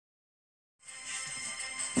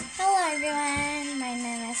everyone, my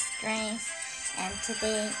name is Grace, and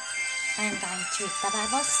today I'm going to read the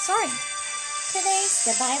Bible story.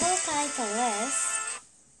 The Bible title is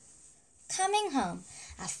Coming Home,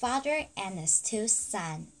 a Father and His Two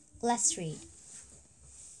Sons. Let's read.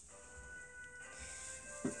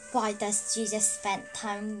 Why does Jesus spend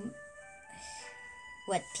time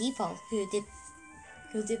with people who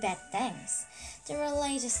do bad things? The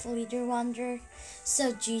religious leader wondered.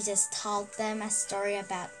 So Jesus told them a story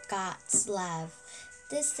about God's love.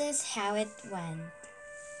 This is how it went.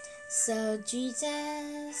 So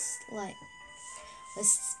Jesus was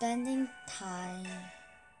spending time.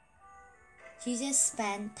 Jesus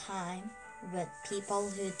spent time with people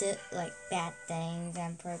who did bad things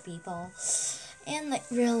and poor people, and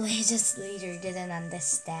religious leader didn't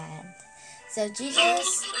understand. So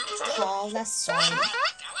Jesus told a story.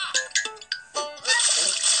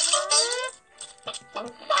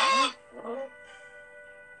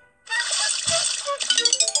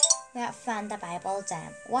 We have found the Bible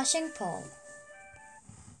Jam. Washing pole.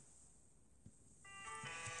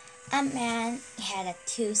 A man had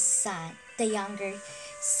two sons. The younger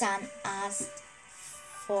son asked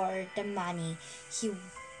for the money he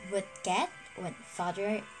would get when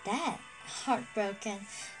father died. Heartbroken,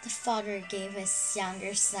 the father gave his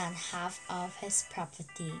younger son half of his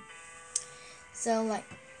property. So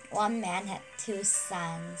one man had two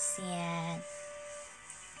sons, and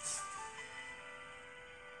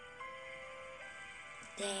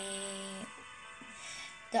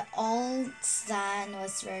the old son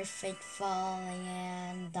was very faithful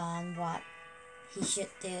and done what he should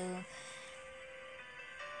do,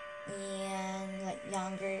 and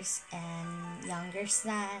younger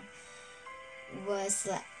son was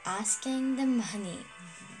asking the money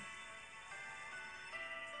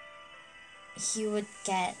he would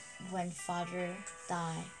get when father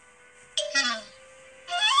died.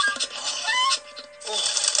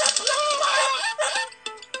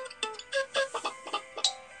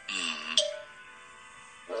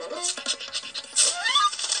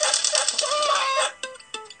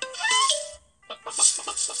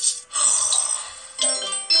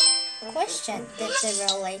 Question: did the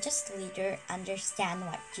religious leader understand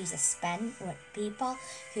what Jesus spent with people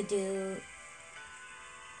who do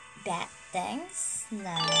bad things?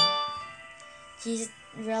 No. Jesus'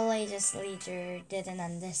 religious leader didn't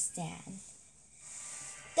understand.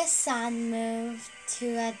 The son moved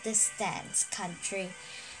to a distant country.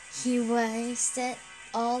 He wasted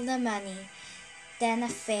all the money. Then a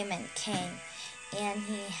famine came, and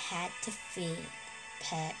he had to feed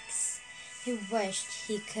pigs. He wished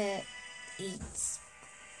he could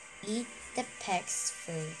eat the pig's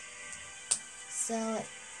food. So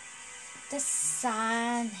the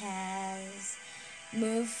son has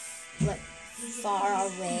moved far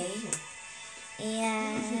away,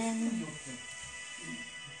 and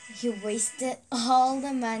he wasted all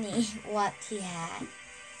the money what he had,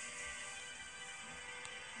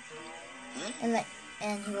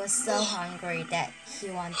 and he was so hungry that he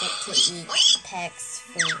wanted to eat pig's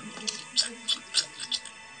food.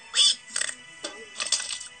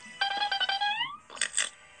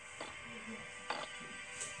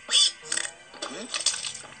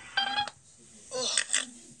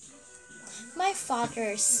 My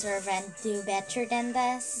father's servant do better than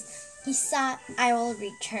this. He thought I will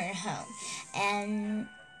return home and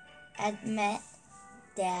admit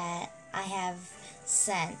that I have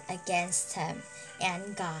sinned against him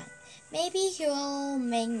and God. Maybe he will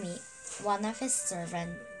make me one of his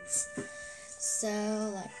servants.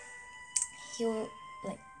 So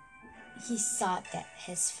he thought that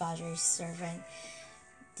his father's servant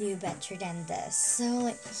do better than this.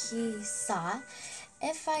 So he thought,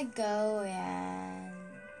 if I go and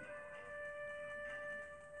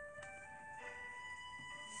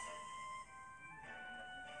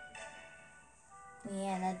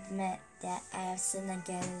admit that I have sinned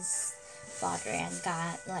against Father and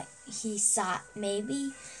God, he thought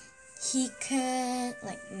maybe he could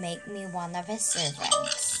make me one of his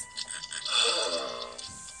servants.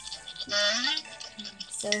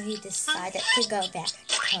 So he decided to go back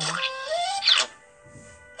home.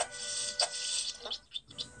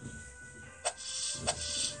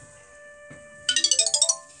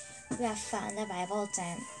 We have found the Bible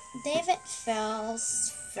Jam. David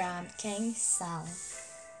falls from King Saul.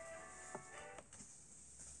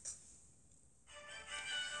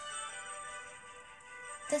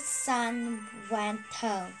 The son went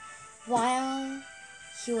home while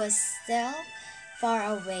he was still far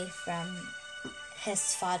away from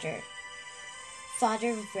his father.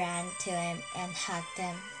 Father ran to him and hugged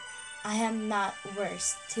him. I am not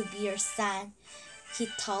worth to be your son, he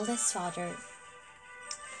told his father.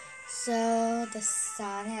 So the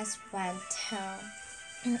son has went home,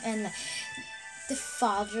 and the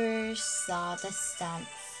father saw the son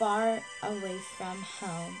far away from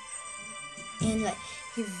home, and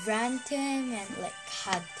he ran to him and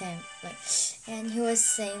hugged him, and he was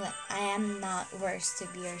saying I am not worth to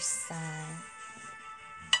be your son.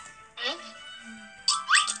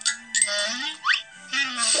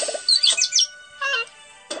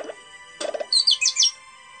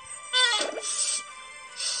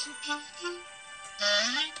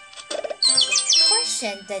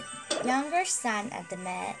 Question: the younger son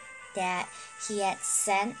admitted that he had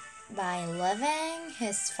sinned by leaving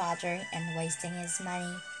his father and wasting his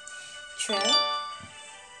money. True?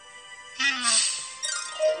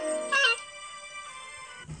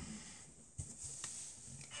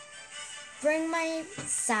 Bring my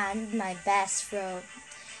son my best robe.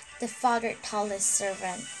 The father told his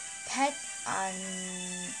servant. Put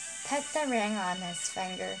the ring on his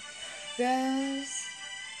finger. Rose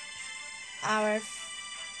our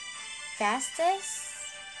fastest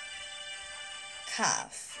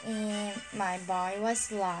calf. And my boy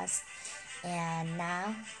was lost, and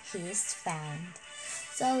now he is found.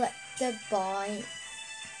 So the boy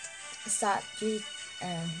thought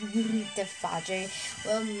the father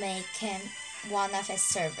will make him one of his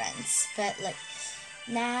servants, but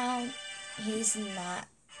now he's not.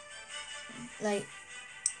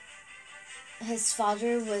 His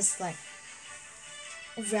father was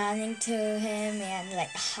running to him and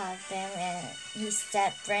hugged him, and he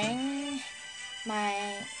said, bring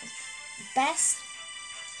my best.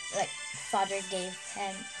 Father gave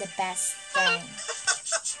him the best thing.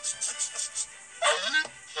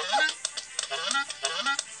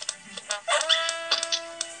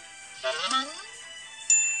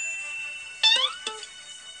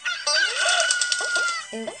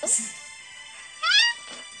 Oops.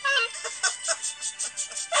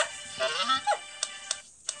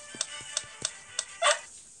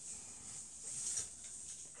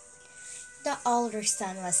 The older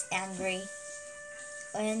son was angry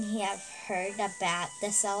when he had heard about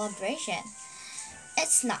the celebration.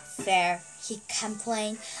 It's not fair, he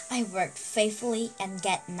complained. I worked faithfully and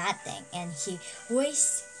get nothing, and he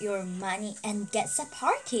wastes your money and gets a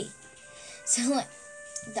party. So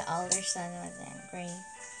the older son was angry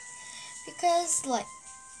because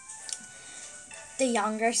the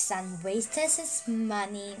younger son wasted his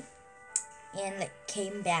money and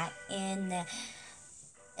came back, and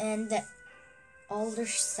the older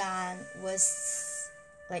son was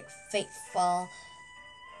faithful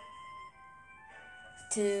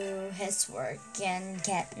to his work and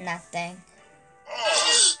get nothing.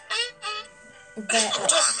 But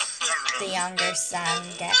the younger son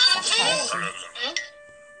gets a party.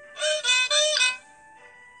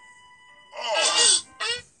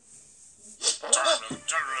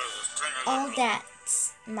 All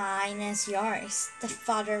that's mine is yours, the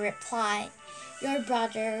father replied. Your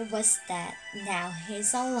brother was dead, now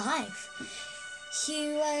he's alive.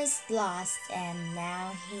 He was lost and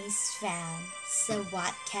now he's found. So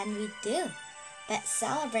what can we do but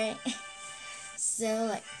celebrate?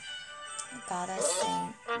 So God was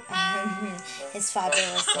saying, his father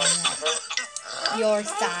was saying your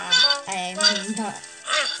son,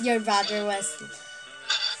 your brother was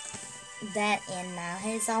dead and now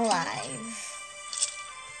he's alive.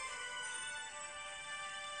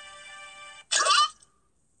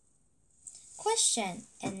 Question: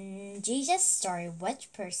 in Jesus' story,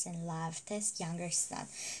 which person loved his younger son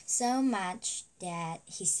so much that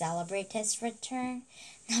he celebrated his return?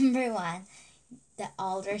 Number 1, the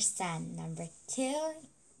older son. Number 2,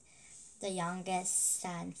 the youngest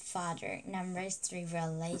son, father. Number 3,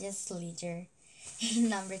 religious leader.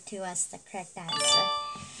 Number 2 was the correct answer.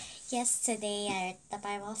 Yes, today I read the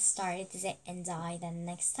Bible story. Did you enjoy? Then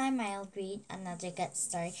next time I'll read another good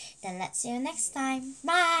story. Then let's see you next time.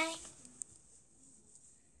 Bye!